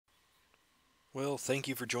Well, thank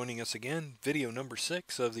you for joining us again. Video number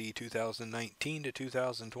 6 of the 2019 to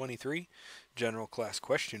 2023 General Class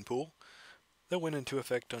Question Pool that went into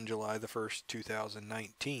effect on July the 1st,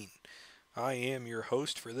 2019. I am your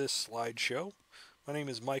host for this slideshow. My name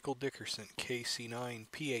is Michael Dickerson,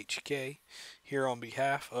 KC9PHK, here on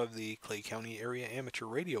behalf of the Clay County Area Amateur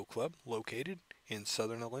Radio Club located in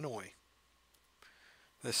Southern Illinois.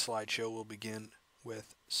 This slideshow will begin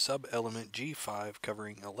with sub-element G5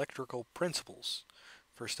 covering electrical principles.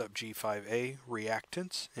 First up, G5A,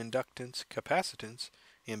 reactance, inductance, capacitance,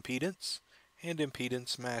 impedance, and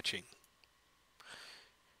impedance matching.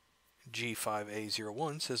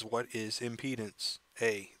 G5A01 says, what is impedance?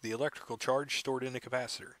 A. The electrical charge stored in a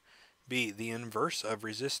capacitor. B. The inverse of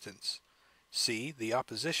resistance. C. The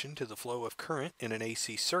opposition to the flow of current in an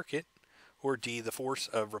AC circuit. Or D. The force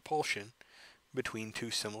of repulsion between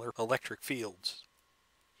two similar electric fields.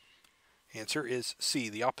 Answer is C.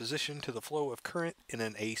 The opposition to the flow of current in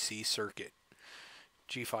an AC circuit.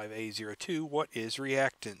 G5A02, what is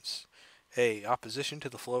reactance? A. Opposition to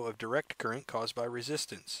the flow of direct current caused by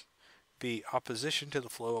resistance. B. Opposition to the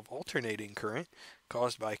flow of alternating current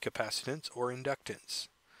caused by capacitance or inductance.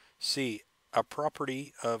 C. A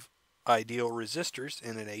property of ideal resistors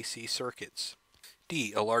in an AC circuits.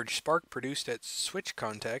 D. A large spark produced at switch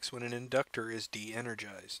contacts when an inductor is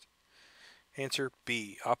de-energized. Answer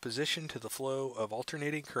B. Opposition to the flow of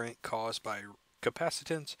alternating current caused by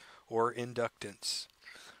capacitance or inductance.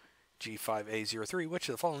 G5A03, which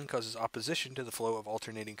of the following causes opposition to the flow of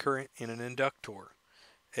alternating current in an inductor?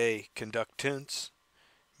 A. Conductance.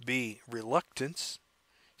 B. Reluctance.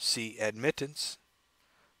 C. Admittance.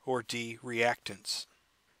 Or D. Reactance.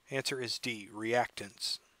 Answer is D.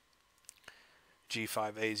 Reactance.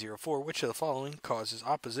 G5A04, which of the following causes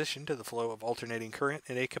opposition to the flow of alternating current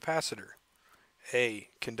in a capacitor? A.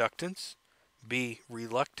 Conductance. B.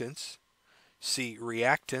 Reluctance. C.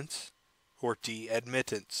 Reactance. Or D.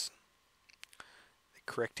 Admittance. The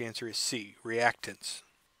correct answer is C. Reactance.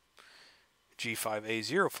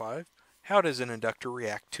 G5A05, how does an inductor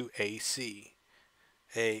react to AC?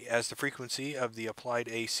 A. As the frequency of the applied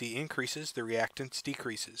AC increases, the reactance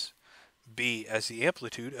decreases. B. As the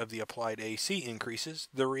amplitude of the applied AC increases,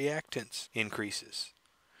 the reactance increases.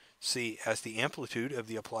 C. As the amplitude of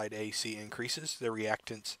the applied AC increases, the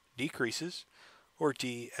reactance decreases. Or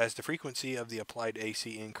D. As the frequency of the applied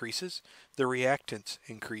AC increases, the reactance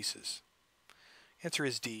increases. Answer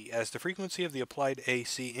is D. As the frequency of the applied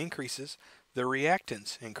AC increases, the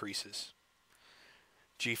reactance increases.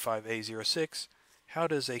 G5A06, how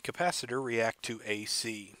does a capacitor react to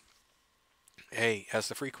AC? A. As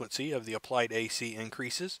the frequency of the applied AC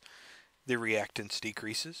increases, the reactance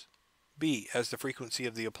decreases. B. As the frequency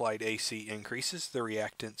of the applied AC increases, the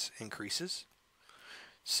reactance increases.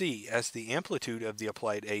 C. As the amplitude of the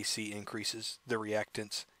applied AC increases, the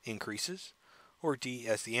reactance increases. Or D.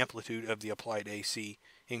 As the amplitude of the applied AC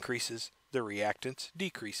increases, the reactance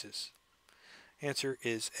decreases. Answer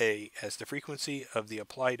is A. As the frequency of the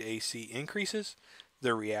applied AC increases, the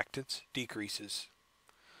reactance decreases.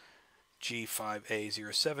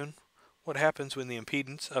 G5A07, what happens when the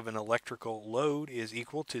impedance of an electrical load is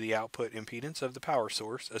equal to the output impedance of the power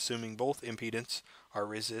source, assuming both impedances are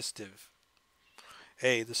resistive?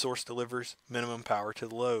 A. The source delivers minimum power to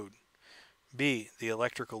the load. B. The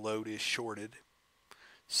electrical load is shorted.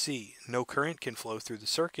 C. No current can flow through the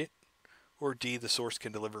circuit. Or D. The source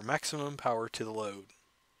can deliver maximum power to the load.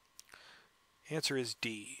 Answer is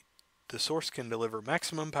D. The source can deliver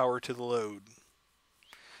maximum power to the load.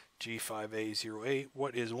 G5A08,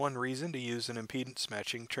 what is one reason to use an impedance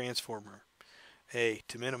matching transformer? A.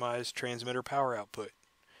 To minimize transmitter power output.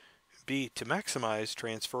 B. To maximize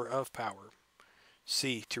transfer of power.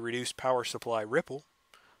 C. To reduce power supply ripple.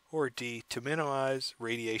 Or D. To minimize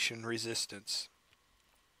radiation resistance.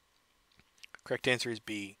 Correct answer is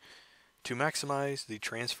B. To maximize the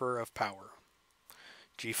transfer of power.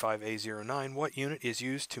 G5A09, what unit is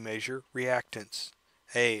used to measure reactance?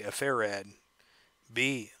 A. A farad.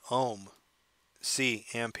 B. Ohm. C.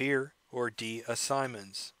 Ampere. Or D. A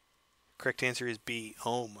Siemens. Correct answer is B.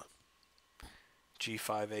 Ohm.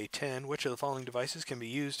 G5A10, which of the following devices can be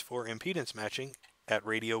used for impedance matching at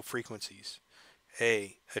radio frequencies?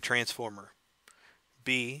 A. A transformer.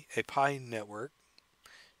 B. A pi network.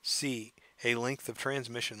 C. A length of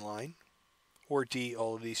transmission line. Or D.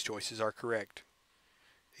 All of these choices are correct.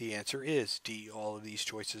 The answer is D. All of these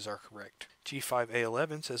choices are correct.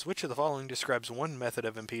 G5A11 says, which of the following describes one method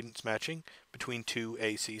of impedance matching between two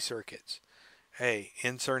AC circuits? A.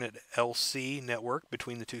 Insert an LC network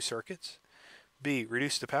between the two circuits. B.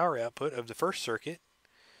 Reduce the power output of the first circuit.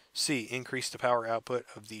 C. Increase the power output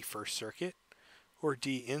of the first circuit. or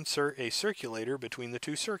D. Insert a circulator between the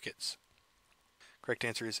two circuits? Correct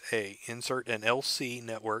answer is A. Insert an LC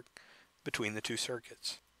network between the two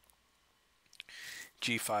circuits.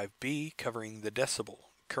 G5B, covering the decibel,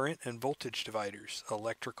 current and voltage dividers,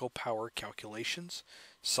 electrical power calculations,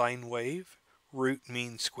 sine wave, root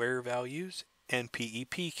mean square values, and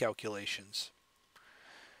PEP calculations.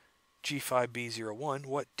 G5B01,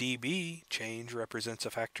 what dB change represents a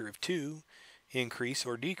factor of 2, increase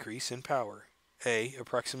or decrease in power? A.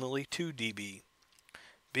 Approximately 2 dB.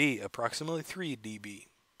 B. Approximately 3 dB.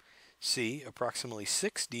 C. Approximately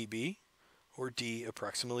 6 dB. Or D.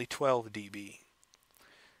 Approximately 12 dB.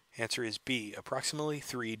 Answer is B. Approximately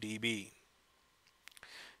 3 dB.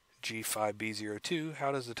 G5B02,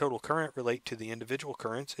 how does the total current relate to the individual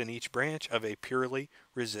currents in each branch of a purely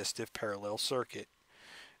resistive parallel circuit?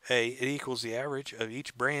 A. It equals the average of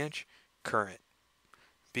each branch current.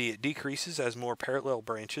 B. It decreases as more parallel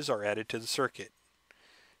branches are added to the circuit.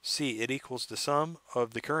 C. It equals the sum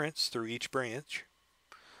of the currents through each branch.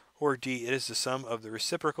 Or D. It is the sum of the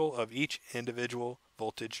reciprocal of each individual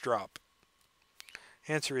voltage drop.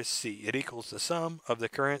 Answer is C. It equals the sum of the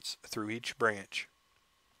currents through each branch.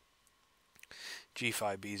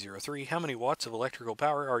 G5B03, how many watts of electrical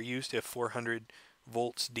power are used if 400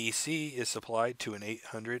 volts DC is supplied to an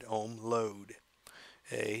 800 ohm load?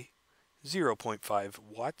 A. 0.5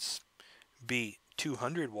 watts. B.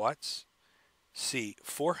 200 watts. C.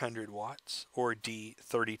 400 watts. Or D.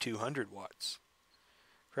 3200 watts.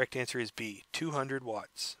 Correct answer is B. 200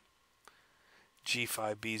 watts.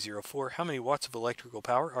 G5B04, how many watts of electrical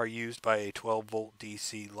power are used by a 12 volt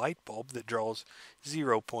DC light bulb that draws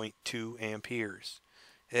 0.2 amperes?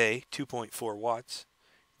 A. 2.4 watts.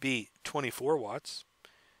 B. 24 watts.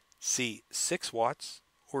 C. 6 watts.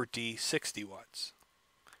 Or D. 60 watts.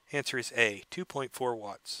 Answer is A. 2.4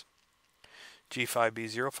 watts.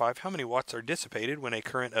 G5B05, how many watts are dissipated when a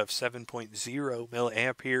current of 7.0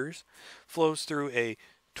 milliamperes flows through a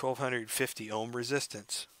 1250 ohm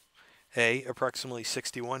resistance? A. Approximately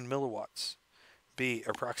 61 milliwatts. B.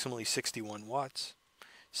 Approximately 61 watts.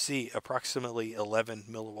 C. Approximately 11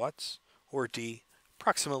 milliwatts. Or D.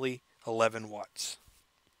 Approximately 11 watts.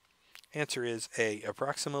 Answer is A.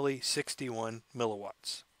 Approximately 61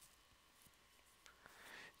 milliwatts.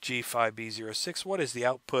 G5B06, what is the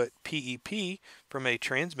output PEP from a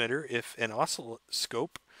transmitter if an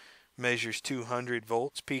oscilloscope measures 200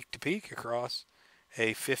 volts peak to peak across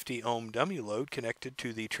a 50 ohm dummy load connected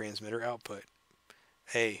to the transmitter output?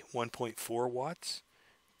 A. 1.4 watts.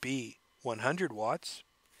 B. 100 watts.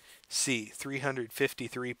 C.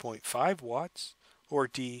 353.5 watts. Or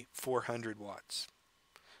D. 400 watts.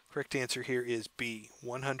 Correct answer here is B.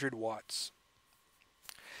 100 watts.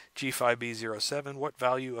 G5B07, what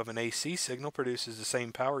value of an AC signal produces the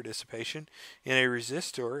same power dissipation in a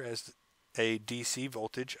resistor as a DC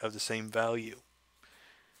voltage of the same value?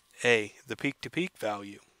 A. The peak-to-peak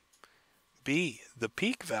value. B. The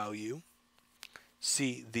peak value.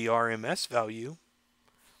 C. The RMS value.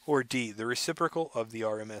 Or D. The reciprocal of the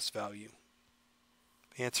RMS value.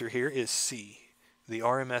 The answer here is C. The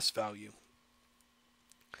RMS value.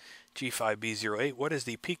 G5B08, what is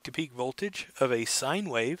the peak-to-peak voltage of a sine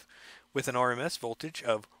wave with an RMS voltage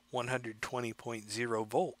of 120.0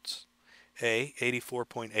 volts? A.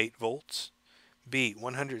 84.8 volts. B.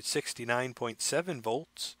 169.7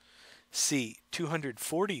 volts. C.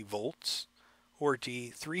 240 volts. Or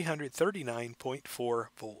D. 339.4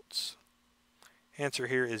 volts. Answer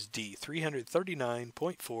here is D.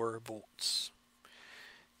 339.4 volts.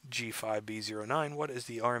 G5B09, what is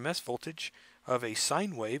the RMS voltage of a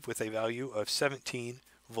sine wave with a value of 17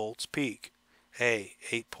 volts peak? A.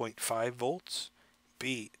 8.5 volts.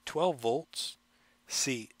 B. 12 volts.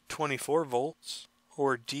 C. 24 volts.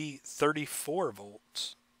 Or D. 34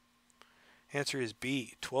 volts. Answer is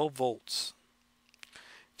B. 12 volts.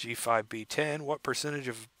 G5B10, what percentage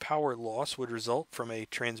of power loss would result from a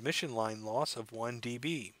transmission line loss of 1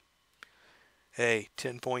 dB? A.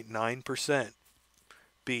 10.9%.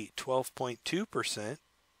 B. 12.2%.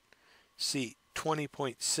 C.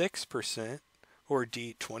 20.6%. Or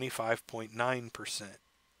D. 25.9%.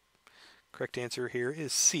 Correct answer here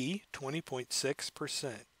is C.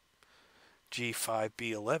 20.6%.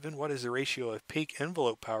 G5B11, what is the ratio of peak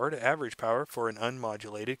envelope power to average power for an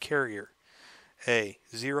unmodulated carrier? A.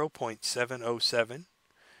 0.707.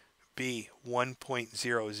 B.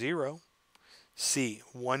 1.00. C.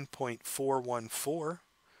 1.414.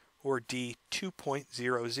 Or D.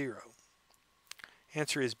 2.00.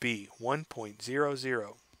 Answer is B.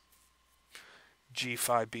 1.00.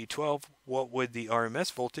 G5B12, what would the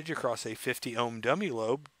RMS voltage across a 50 ohm dummy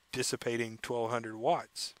lobe dissipating 1200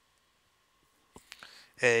 watts?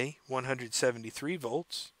 A. 173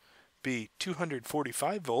 volts, B.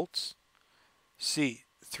 245 volts, C.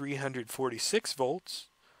 346 volts,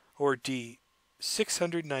 or D.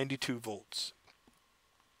 692 volts?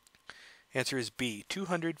 Answer is B.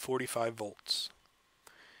 245 volts.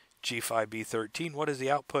 G5B13. What is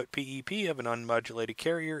the output PEP of an unmodulated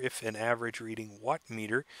carrier if an average reading watt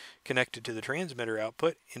meter connected to the transmitter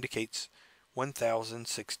output indicates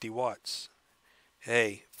 1060 watts?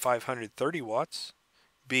 A. 530 watts,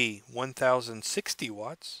 B. 1060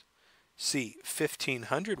 watts, C.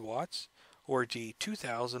 1500 watts, or D.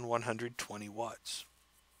 2120 watts?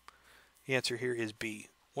 The answer here is B.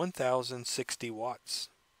 1060 watts.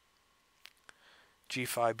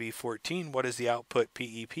 G5B14. What is the output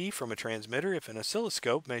PEP from a transmitter if an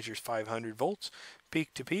oscilloscope measures 500 volts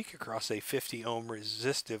peak to peak across a 50 ohm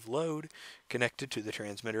resistive load connected to the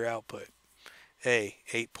transmitter output? A.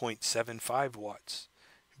 8.75 watts,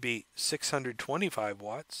 B. 625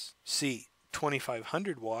 watts, C.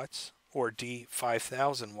 2500 watts, or D.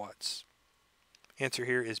 5000 watts? Answer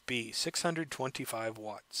here is B. 625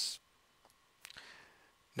 watts.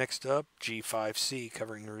 Next up, G5C,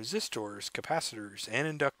 covering resistors, capacitors, and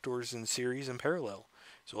inductors in series and parallel,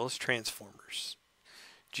 as well as transformers.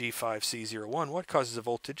 G5C01. What causes a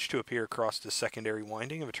voltage to appear across the secondary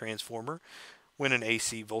winding of a transformer when an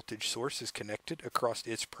AC voltage source is connected across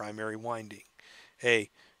its primary winding? A.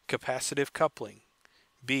 Capacitive coupling,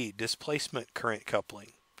 B. Displacement current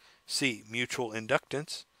coupling, C. Mutual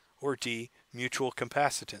inductance, or D. Mutual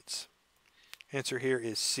capacitance? Answer here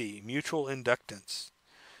is C. Mutual inductance.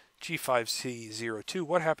 G5C02.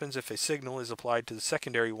 What happens if a signal is applied to the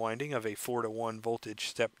secondary winding of a 4-to-1 voltage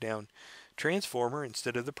step-down transformer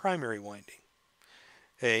instead of the primary winding?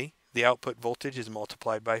 A. The output voltage is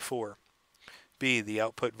multiplied by 4. B. The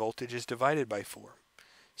output voltage is divided by 4.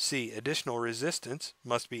 C. Additional resistance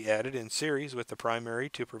must be added in series with the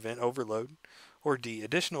primary to prevent overload. Or D.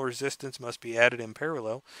 Additional resistance must be added in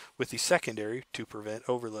parallel with the secondary to prevent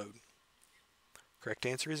overload. Correct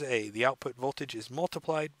answer is A. The output voltage is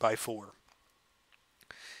multiplied by 4.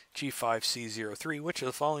 G5C03. Which of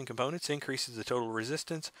the following components increases the total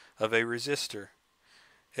resistance of a resistor?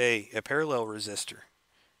 A. A parallel resistor,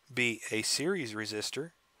 B. A series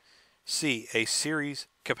resistor, C. A series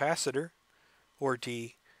capacitor, or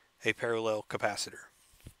D. A parallel capacitor?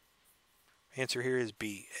 Answer here is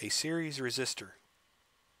B. A series resistor.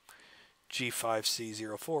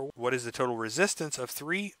 G5C04. What is the total resistance of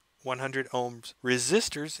three 100 ohms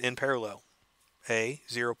resistors in parallel? A.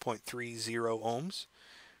 0.30 ohms,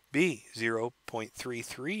 B.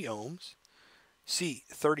 0.33 ohms, C.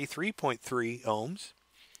 33.3 ohms,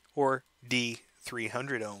 or D.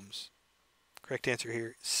 300 ohms? Correct answer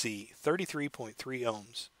here, C. 33.3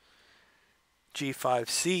 ohms.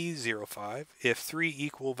 G5C05. If three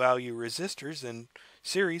equal value resistors in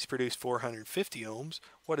series produce 450 ohms,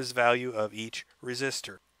 what is the value of each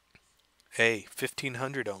resistor? A.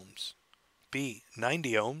 1500 ohms, B.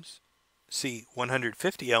 90 ohms, C.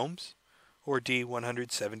 150 ohms, or D.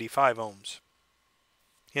 175 ohms?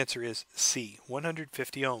 Answer is C.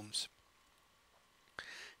 150 ohms.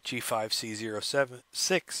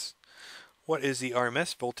 G5C06. What is the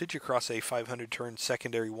RMS voltage across a 500-turn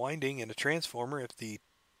secondary winding in a transformer if the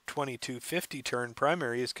 2250-turn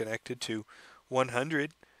primary is connected to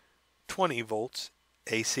 120 volts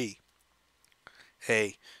AC?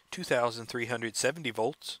 A. 2,370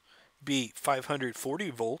 volts, B.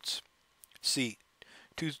 540 volts, C.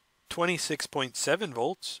 26.7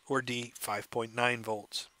 volts, or D. 5.9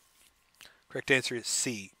 volts? Correct answer is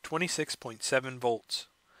C. 26.7 volts.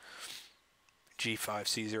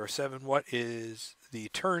 G5C07. What is the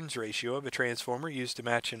turns ratio of a transformer used to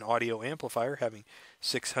match an audio amplifier having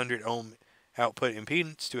 600 ohm output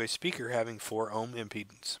impedance to a speaker having 4 ohm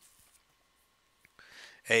impedance?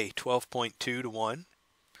 A. 12.2 to 1,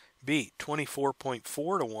 B.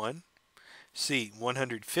 24.4 to 1, C.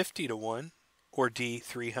 150 to 1, or D.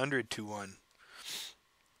 300 to 1?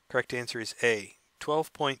 Correct answer is A.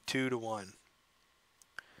 12.2 to 1.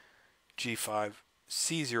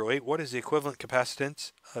 G5C08. What is the equivalent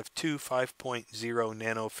capacitance of two 5.0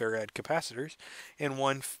 nanofarad capacitors and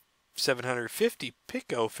one 750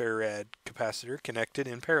 picofarad capacitor connected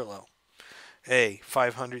in parallel? A.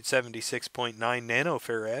 576.9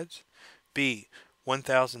 nanofarads, B.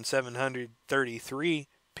 1733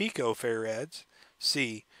 picofarads,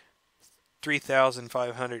 C.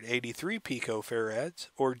 3583 picofarads,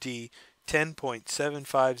 or D.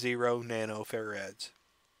 10.750 nanofarads?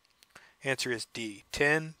 Answer is D.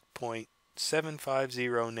 10.750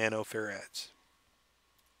 nanofarads.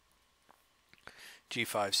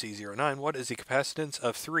 G5C09. What is the capacitance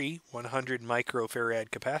of three 100 microfarad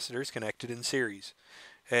capacitors connected in series?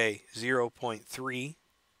 A. 0.30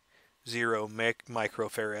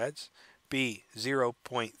 microfarads, B.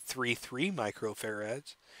 0.33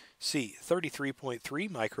 microfarads, C. 33.3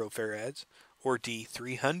 microfarads, or D.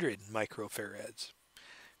 300 microfarads.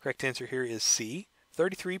 Correct answer here is C.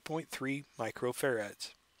 33.3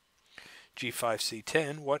 microfarads.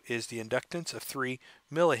 G5C10, what is the inductance of 3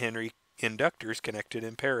 millihenry inductors connected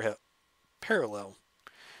in parallel?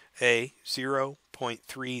 A.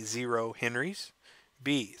 0.30 henries,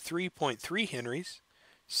 B. 3.3 henries,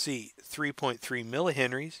 C. 3.3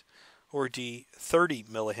 millihenries, or D. 30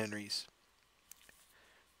 millihenries.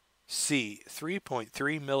 C.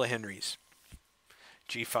 3.3 millihenries.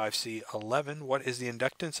 G5C11, what is the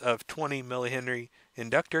inductance of 20 millihenry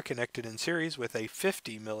inductor connected in series with a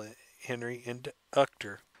 50 millihenry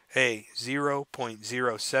inductor? A.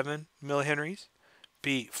 0.07 millihenries,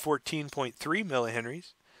 B. 14.3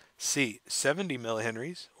 millihenries, C. 70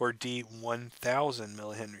 millihenries, or D. 1000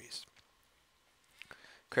 millihenries.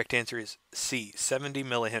 Correct answer is C. 70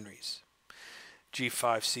 millihenries.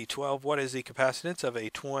 G5C12, what is the capacitance of a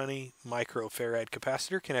 20 microfarad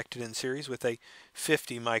capacitor connected in series with a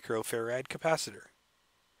 50 microfarad capacitor?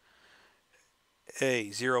 A.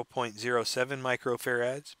 0.07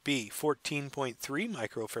 microfarads, B. 14.3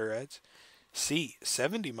 microfarads, C.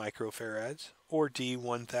 70 microfarads, or D.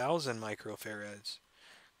 1000 microfarads.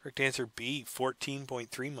 Correct answer B. 14.3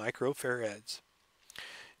 microfarads.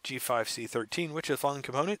 G5C13, which of the following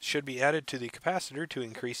components should be added to the capacitor to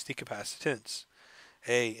increase the capacitance?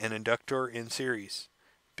 A. An inductor in series,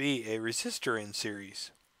 B. A resistor in series,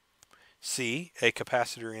 C. A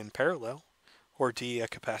capacitor in parallel, or D. A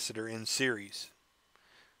capacitor in series.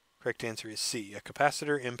 Correct answer is C. A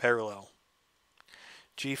capacitor in parallel.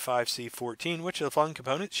 G5C14, which of the following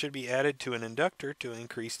components should be added to an inductor to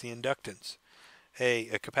increase the inductance? A.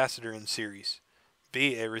 A capacitor in series,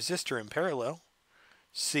 B. A resistor in parallel,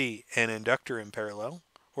 C. An inductor in parallel,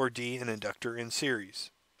 or D. An inductor in series.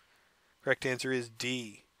 Correct answer is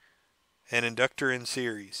D. An inductor in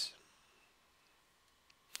series.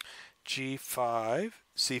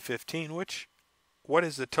 G5C15, what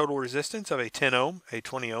is the total resistance of a 10 ohm, a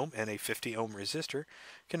 20 ohm, and a 50 ohm resistor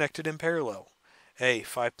connected in parallel? A.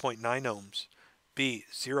 5.9 ohms, B.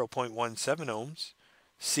 0.17 ohms,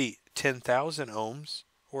 C. 10,000 ohms,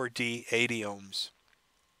 or D. 80 ohms.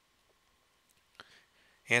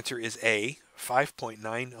 Answer is A. 5.9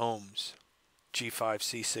 ohms.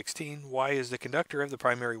 G5C16, why is the conductor of the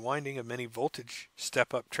primary winding of many voltage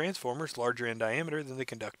step-up transformers larger in diameter than the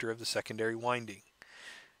conductor of the secondary winding?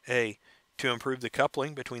 A. To improve the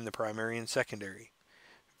coupling between the primary and secondary.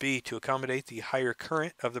 B. To accommodate the higher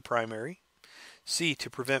current of the primary. C. To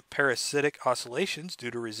prevent parasitic oscillations due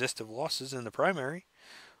to resistive losses in the primary.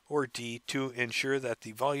 Or D. To ensure that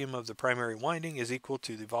the volume of the primary winding is equal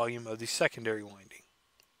to the volume of the secondary winding.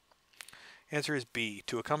 Answer is B.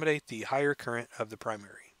 To accommodate the higher current of the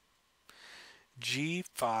primary.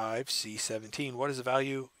 G5C17, what is the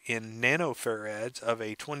value in nanofarads of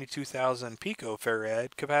a 22,000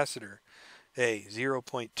 picofarad capacitor? A.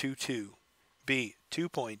 0.22, B.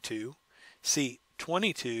 2.2, C.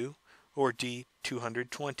 22, or D.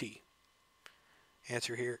 220.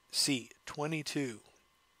 Answer here, C. 22.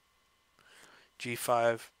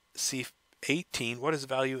 G5C18, what is the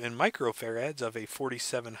value in microfarads of a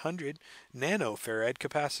 4700 nanofarad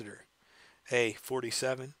capacitor? A.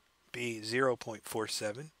 47, B.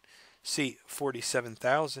 0.47, C.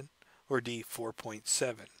 47,000, or D.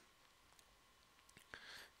 4.7.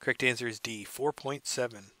 Correct answer is D.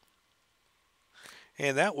 4.7.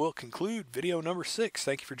 And that will conclude video number 6.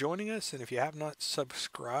 Thank you for joining us, and if you have not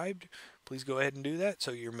subscribed, please go ahead and do that so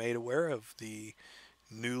you're made aware of the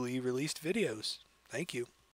newly released videos. Thank you.